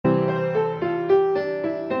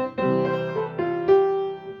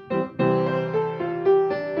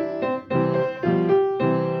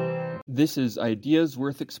This is Ideas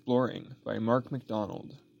Worth Exploring by Mark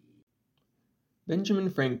MacDonald.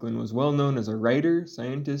 Benjamin Franklin was well known as a writer,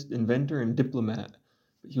 scientist, inventor, and diplomat,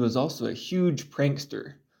 but he was also a huge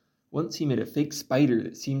prankster. Once he made a fake spider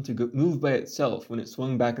that seemed to move by itself when it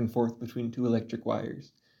swung back and forth between two electric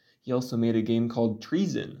wires. He also made a game called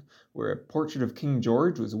Treason, where a portrait of King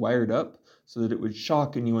George was wired up so that it would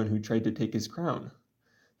shock anyone who tried to take his crown.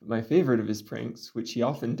 But my favorite of his pranks, which he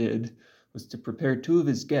often did, was to prepare two of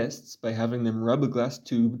his guests by having them rub a glass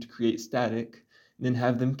tube to create static, and then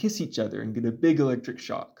have them kiss each other and get a big electric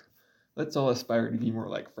shock. Let's all aspire to be more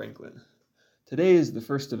like Franklin. Today is the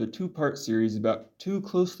first of a two-part series about two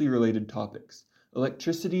closely related topics,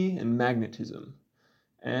 electricity and magnetism.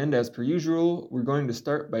 And as per usual, we're going to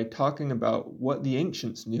start by talking about what the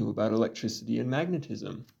ancients knew about electricity and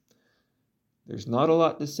magnetism. There's not a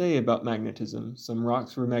lot to say about magnetism. Some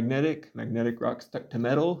rocks were magnetic rocks stuck to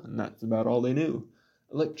metal, and that's about all they knew.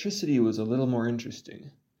 Electricity was a little more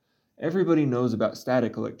interesting. Everybody knows about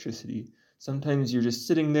static electricity. Sometimes you're just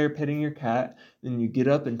sitting there petting your cat, then you get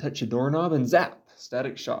up and touch a doorknob and zap,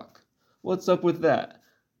 static shock. What's up with that?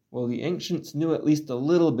 Well, the ancients knew at least a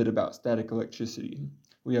little bit about static electricity.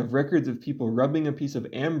 We have records of people rubbing a piece of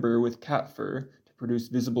amber with cat fur to produce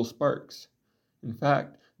visible sparks. In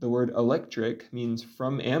fact, the word electric means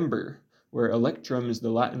from amber, where electrum is the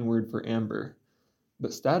Latin word for amber.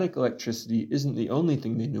 But static electricity isn't the only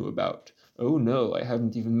thing they knew about. Oh no, I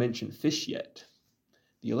haven't even mentioned fish yet.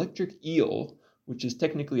 The electric eel, which is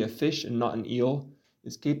technically a fish and not an eel,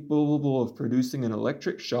 is capable of producing an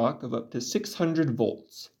electric shock of up to 600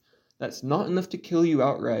 volts. That's not enough to kill you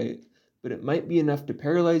outright, but it might be enough to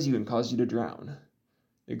paralyze you and cause you to drown.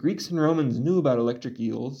 The Greeks and Romans knew about electric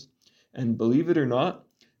eels, and believe it or not,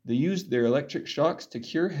 they used their electric shocks to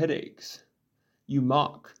cure headaches. You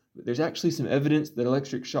mock, but there's actually some evidence that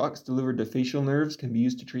electric shocks delivered to facial nerves can be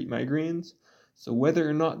used to treat migraines, so whether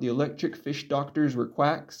or not the electric fish doctors were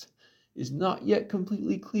quacks is not yet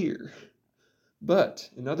completely clear. But,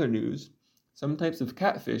 in other news, some types of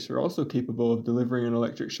catfish are also capable of delivering an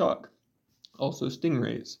electric shock. Also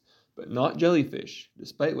stingrays, but not jellyfish.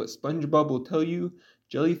 Despite what SpongeBob will tell you,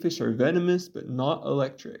 jellyfish are venomous but not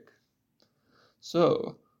electric.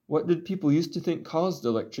 So, what did people used to think caused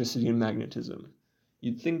electricity and magnetism?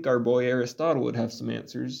 You'd think our boy Aristotle would have some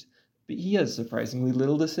answers, but he has surprisingly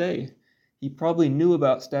little to say. He probably knew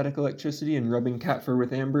about static electricity and rubbing cat fur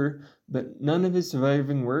with amber, but none of his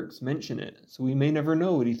surviving works mention it, so we may never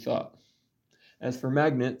know what he thought. As for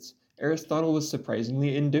magnets, Aristotle was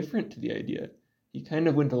surprisingly indifferent to the idea. He kind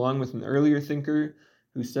of went along with an earlier thinker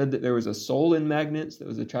who said that there was a soul in magnets that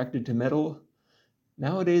was attracted to metal.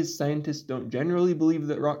 Nowadays, scientists don't generally believe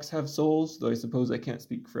that rocks have souls, though I suppose I can't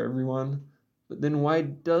speak for everyone. But then why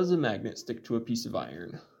does a magnet stick to a piece of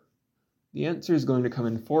iron? The answer is going to come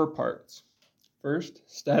in 4 parts. First,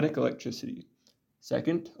 static electricity.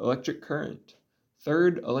 Second, electric current.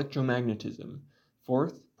 Third, electromagnetism.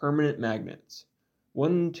 Fourth, permanent magnets.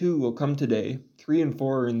 1 and 2 will come today. 3 and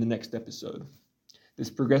 4 are in the next episode. This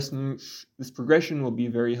progression will be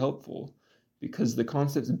very helpful because the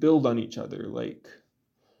concepts build on each other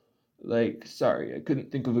sorry, I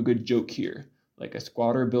couldn't think of a good joke here. Like a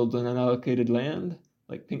squatter builds on unallocated land,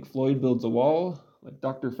 like Pink Floyd builds a wall, like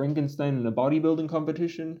Dr. Frankenstein in a bodybuilding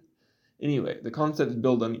competition. Anyway, the concepts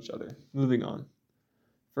build on each other. Moving on.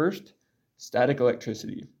 First, static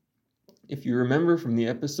electricity. If you remember from the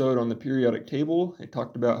episode on the periodic table, I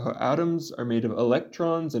talked about how atoms are made of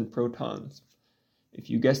electrons and protons. If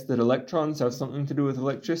you guessed that electrons have something to do with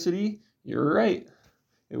electricity, you're right.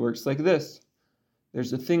 It works like this.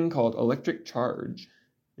 There's a thing called electric charge.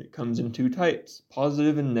 It comes in 2 types,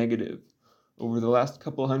 positive and negative. Over the last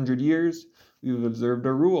couple hundred years, we've observed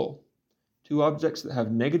a rule. 2 objects that have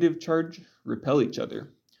negative charge repel each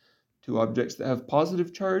other. 2 objects that have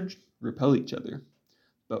positive charge repel each other.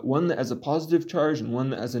 But one that has a positive charge and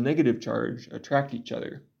one that has a negative charge attract each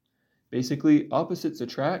other. Basically, opposites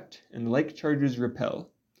attract and like charges repel.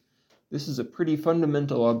 This is a pretty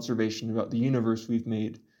fundamental observation about the universe we've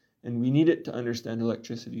made, and we need it to understand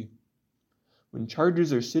electricity. When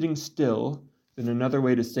charges are sitting still, then another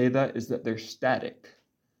way to say that is that they're static.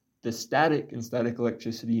 The static in static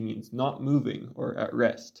electricity means not moving or at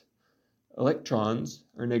rest. Electrons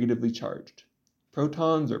are negatively charged.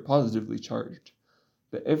 Protons are positively charged.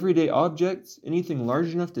 But everyday objects, anything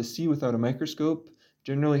large enough to see without a microscope,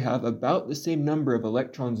 generally have about the same number of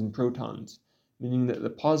electrons and protons, meaning that the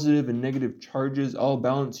positive and negative charges all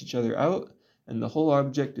balance each other out, and the whole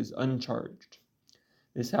object is uncharged.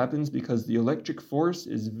 This happens because the electric force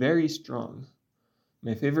is very strong.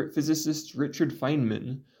 My favorite physicist, Richard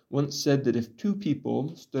Feynman, once said that if 2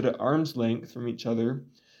 people stood at arm's length from each other,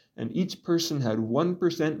 and each person had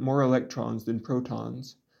 1% more electrons than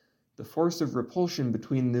protons, the force of repulsion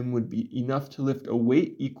between them would be enough to lift a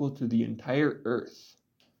weight equal to the entire Earth.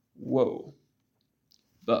 Whoa.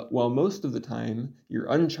 But while most of the time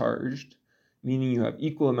you're uncharged, meaning you have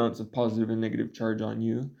equal amounts of positive and negative charge on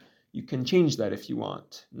you, you can change that if you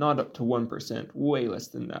want. Not up to 1%, way less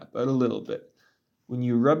than that, but a little bit. When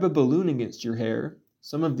you rub a balloon against your hair,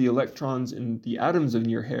 some of the electrons in the atoms in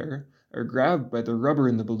your hair are grabbed by the rubber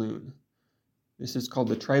in the balloon. This is called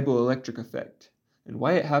the triboelectric effect, and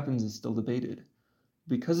why it happens is still debated.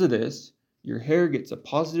 Because of this, your hair gets a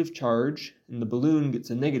positive charge and the balloon gets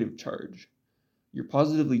a negative charge. Your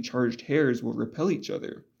positively charged hairs will repel each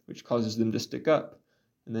other, which causes them to stick up,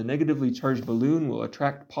 and the negatively charged balloon will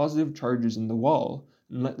attract positive charges in the wall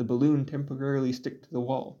and let the balloon temporarily stick to the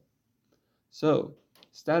wall. So,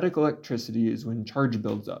 static electricity is when charge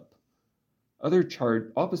builds up.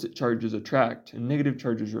 Opposite charges attract and negative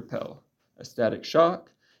charges repel. A static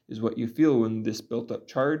shock is what you feel when this built-up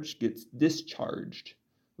charge gets discharged,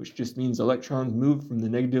 which just means electrons move from the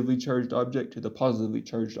negatively charged object to the positively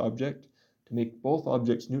charged object to make both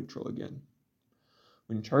objects neutral again.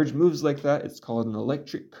 When charge moves like that, it's called an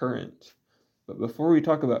electric current. But before we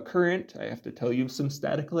talk about current, I have to tell you some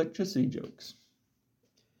static electricity jokes.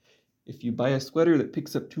 If you buy a sweater that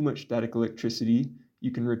picks up too much static electricity,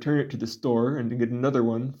 you can return it to the store and get another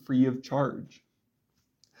one free of charge.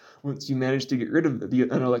 Once you manage to get rid of the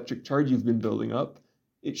unelectric charge you've been building up,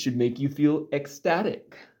 it should make you feel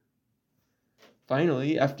ecstatic.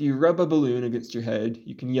 Finally, after you rub a balloon against your head,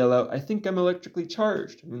 you can yell out, "I think I'm electrically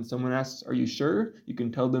charged." And when someone asks, "Are you sure?" you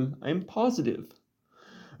can tell them, "I'm positive."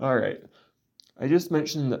 Alright, I just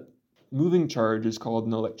mentioned that moving charge is called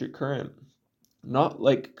an electric current. Not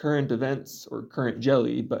like current events or current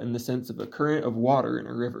jelly, but in the sense of a current of water in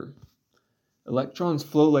a river. Electrons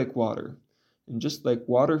flow like water, and just like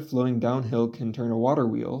water flowing downhill can turn a water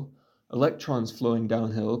wheel, electrons flowing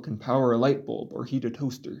downhill can power a light bulb or heat a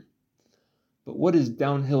toaster. But what is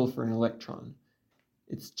downhill for an electron?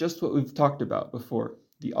 It's just what we've talked about before,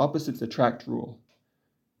 the opposites attract rule.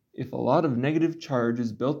 If a lot of negative charge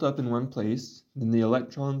is built up in one place, then the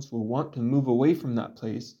electrons will want to move away from that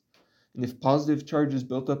place, and if positive charge is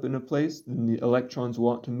built up in a place, then the electrons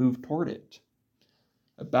want to move toward it.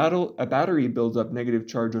 A battery builds up negative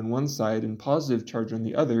charge on one side and positive charge on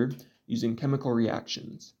the other using chemical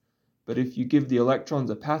reactions. But if you give the electrons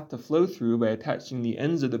a path to flow through by attaching the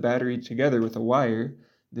ends of the battery together with a wire,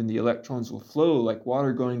 then the electrons will flow like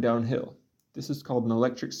water going downhill. This is called an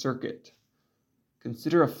electric circuit.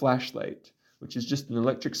 Consider a flashlight, which is just an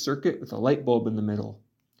electric circuit with a light bulb in the middle.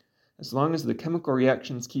 As long as the chemical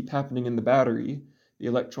reactions keep happening in the battery, the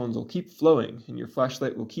electrons will keep flowing and your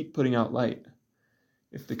flashlight will keep putting out light.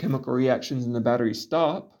 If the chemical reactions in the battery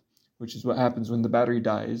stop, which is what happens when the battery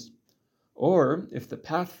dies, or if the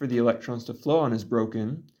path for the electrons to flow on is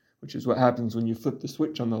broken, which is what happens when you flip the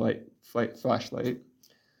switch on the flashlight,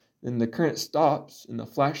 then the current stops and the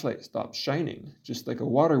flashlight stops shining, just like a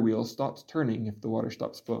water wheel stops turning if the water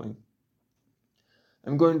stops flowing.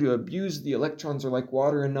 I'm going to abuse the electrons are like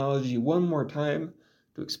water analogy one more time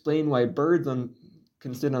to explain why birds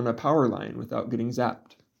can sit on a power line without getting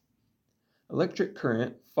zapped. Electric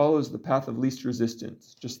current follows the path of least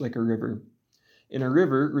resistance, just like a river. In a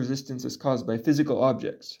river, resistance is caused by physical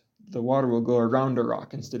objects. The water will go around a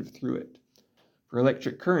rock instead of through it. For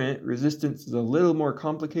electric current, resistance is a little more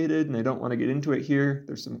complicated, and I don't want to get into it here.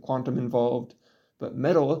 There's some quantum involved. But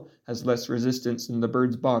metal has less resistance than the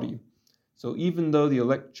bird's body. So even though the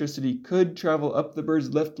electricity could travel up the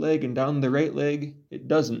bird's left leg and down the right leg, it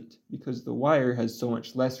doesn't, because the wire has so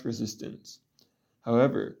much less resistance.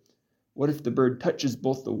 However, what if the bird touches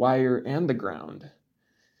both the wire and the ground?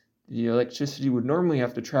 The electricity would normally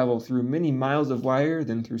have to travel through many miles of wire,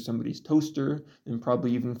 then through somebody's toaster, and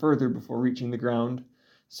probably even further before reaching the ground.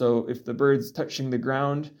 So if the bird's touching the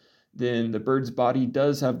ground, then the bird's body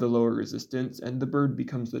does have the lower resistance, and the bird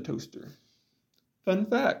becomes the toaster. Fun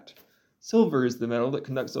fact! Silver is the metal that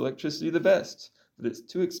conducts electricity the best, but it's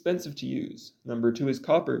too expensive to use. Number 2 is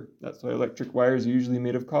copper. That's why electric wires are usually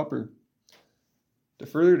made of copper. To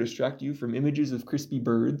further distract you from images of crispy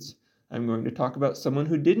birds, I'm going to talk about someone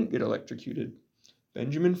who didn't get electrocuted,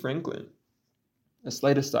 Benjamin Franklin. A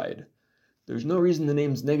slight aside, there's no reason the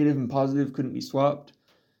names negative and positive couldn't be swapped.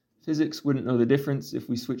 Physics wouldn't know the difference if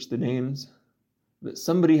we switched the names. But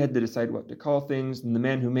somebody had to decide what to call things, and the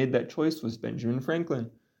man who made that choice was Benjamin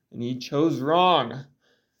Franklin. And he chose wrong.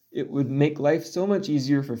 It would make life so much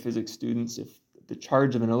easier for physics students if the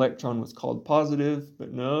charge of an electron was called positive,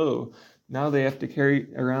 but no. Now they have to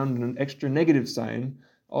carry around an extra negative sign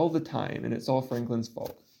all the time, and it's all Franklin's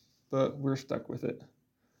fault. But we're stuck with it.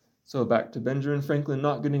 So back to Benjamin Franklin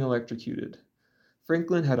not getting electrocuted.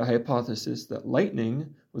 Franklin had a hypothesis that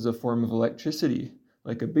lightning was a form of electricity,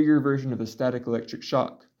 like a bigger version of a static electric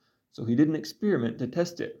shock, so he did an experiment to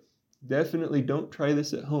test it. Definitely don't try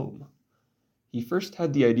this at home. He first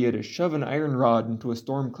had the idea to shove an iron rod into a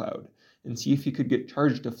storm cloud and see if he could get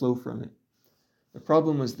charge to flow from it. The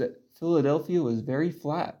problem was that Philadelphia was very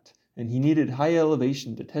flat, and he needed high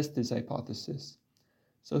elevation to test his hypothesis.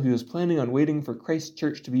 So he was planning on waiting for Christ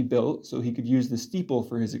Church to be built so he could use the steeple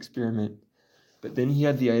for his experiment. But then he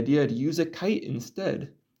had the idea to use a kite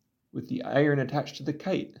instead, with the iron attached to the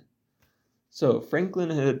kite. So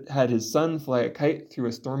Franklin had his son fly a kite through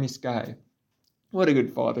a stormy sky. What a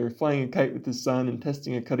good father, flying a kite with his son and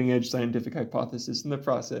testing a cutting-edge scientific hypothesis in the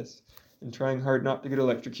process, and trying hard not to get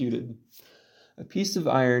electrocuted. A piece of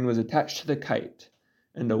iron was attached to the kite,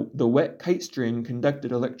 and the wet kite string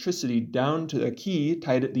conducted electricity down to a key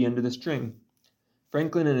tied at the end of the string.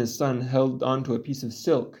 Franklin and his son held onto a piece of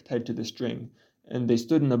silk tied to the string, and they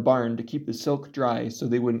stood in a barn to keep the silk dry so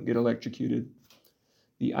they wouldn't get electrocuted.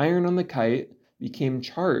 The iron on the kite became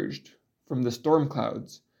charged from the storm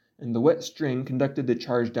clouds, and the wet string conducted the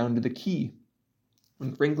charge down to the key.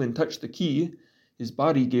 When Franklin touched the key, his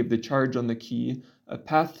body gave the charge on the key a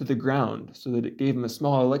path to the ground so that it gave him a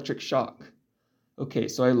small electric shock. Okay,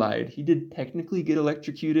 so I lied. He did technically get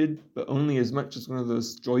electrocuted, but only as much as one of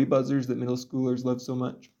those joy buzzers that middle schoolers love so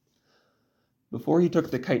much. Before he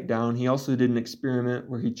took the kite down, he also did an experiment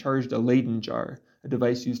where he charged a Leyden jar, a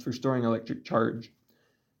device used for storing electric charge.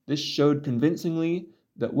 This showed convincingly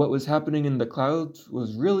that what was happening in the clouds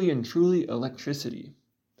was really and truly electricity.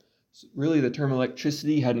 Really, the term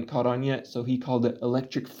electricity hadn't caught on yet, so he called it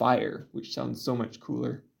electric fire, which sounds so much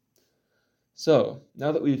cooler. So,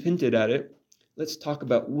 now that we've hinted at it, let's talk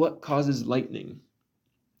about what causes lightning.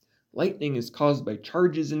 Lightning is caused by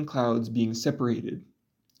charges in clouds being separated,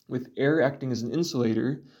 with air acting as an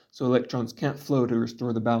insulator so electrons can't flow to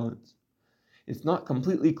restore the balance. It's not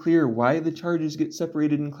completely clear why the charges get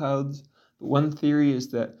separated in clouds, but one theory is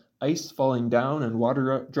that ice falling down and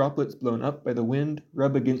water droplets blown up by the wind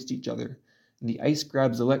rub against each other, and the ice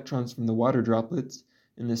grabs electrons from the water droplets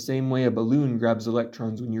in the same way a balloon grabs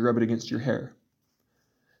electrons when you rub it against your hair.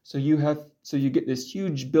 So you get this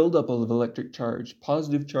huge buildup of electric charge,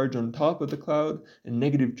 positive charge on top of the cloud and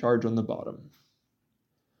negative charge on the bottom.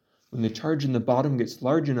 When the charge in the bottom gets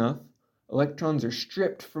large enough, electrons are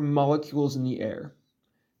stripped from molecules in the air.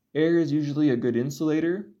 Air is usually a good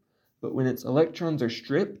insulator, but when its electrons are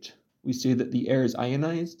stripped, we say that the air is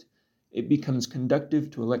ionized, it becomes conductive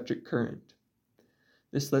to electric current.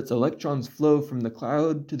 This lets electrons flow from the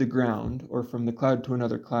cloud to the ground or from the cloud to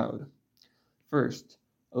another cloud. First,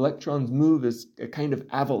 electrons move as a kind of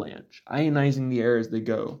avalanche, ionizing the air as they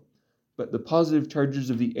go, but the positive charges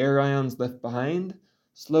of the air ions left behind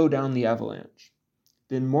slow down the avalanche.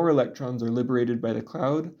 Then more electrons are liberated by the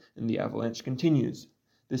cloud, and the avalanche continues.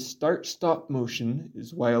 This start-stop motion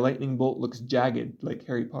is why a lightning bolt looks jagged, like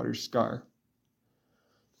Harry Potter's scar.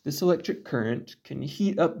 This electric current can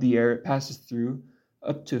heat up the air it passes through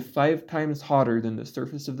up to 5 times hotter than the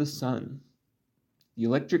surface of the sun. The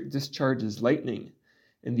electric discharge is lightning,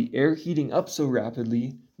 and the air heating up so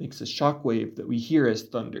rapidly makes a shock wave that we hear as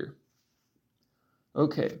thunder.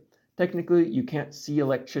 Okay, technically you can't see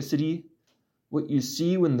electricity. What you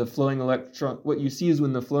see is when the flowing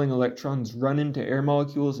electrons run into air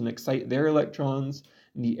molecules and excite their electrons,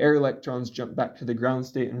 and the air electrons jump back to the ground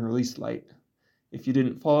state and release light. If you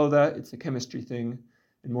didn't follow that, it's a chemistry thing,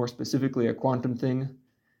 and more specifically a quantum thing.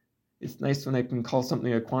 It's nice when I can call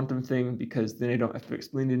something a quantum thing because then I don't have to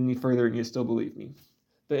explain it any further and you still believe me.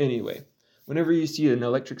 But anyway, whenever you see an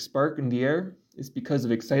electric spark in the air, it's because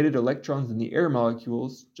of excited electrons in the air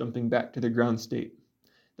molecules jumping back to the ground state.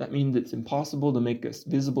 That means it's impossible to make a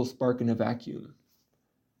visible spark in a vacuum.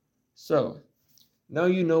 So, now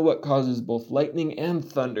you know what causes both lightning and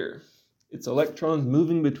thunder. It's electrons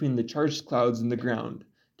moving between the charged clouds and the ground,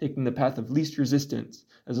 taking the path of least resistance,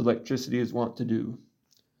 as electricity is wont to do.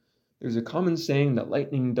 There's a common saying that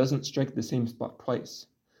lightning doesn't strike the same spot twice.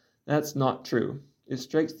 That's not true. It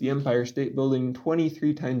strikes the Empire State Building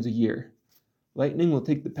 23 times a year. Lightning will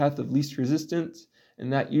take the path of least resistance,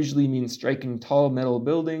 and that usually means striking tall metal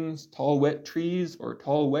buildings, tall wet trees, or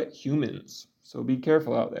tall wet humans. So be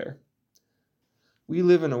careful out there. We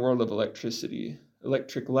live in a world of electricity.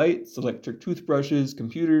 Electric lights, electric toothbrushes,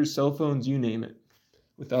 computers, cell phones, you name it.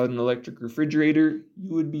 Without an electric refrigerator,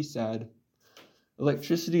 you would be sad.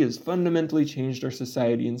 Electricity has fundamentally changed our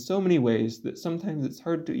society in so many ways that sometimes it's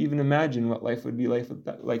hard to even imagine what life would be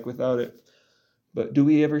like without it. But do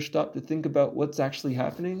we ever stop to think about what's actually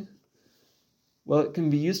happening? While it can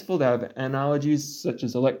be useful to have analogies such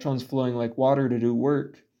as electrons flowing like water to do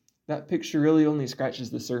work, that picture really only scratches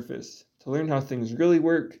the surface. To learn how things really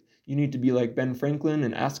work, you need to be like Ben Franklin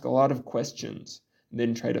and ask a lot of questions, and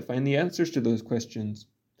then try to find the answers to those questions.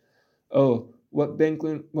 Oh, what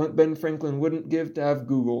Ben Franklin wouldn't give to have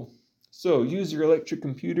Google. So use your electric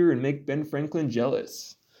computer and make Ben Franklin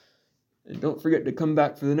jealous. And don't forget to come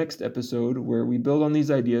back for the next episode where we build on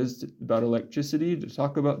these ideas about electricity to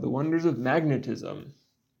talk about the wonders of magnetism.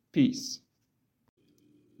 Peace.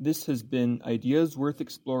 This has been Ideas Worth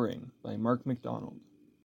Exploring by Mark McDonald.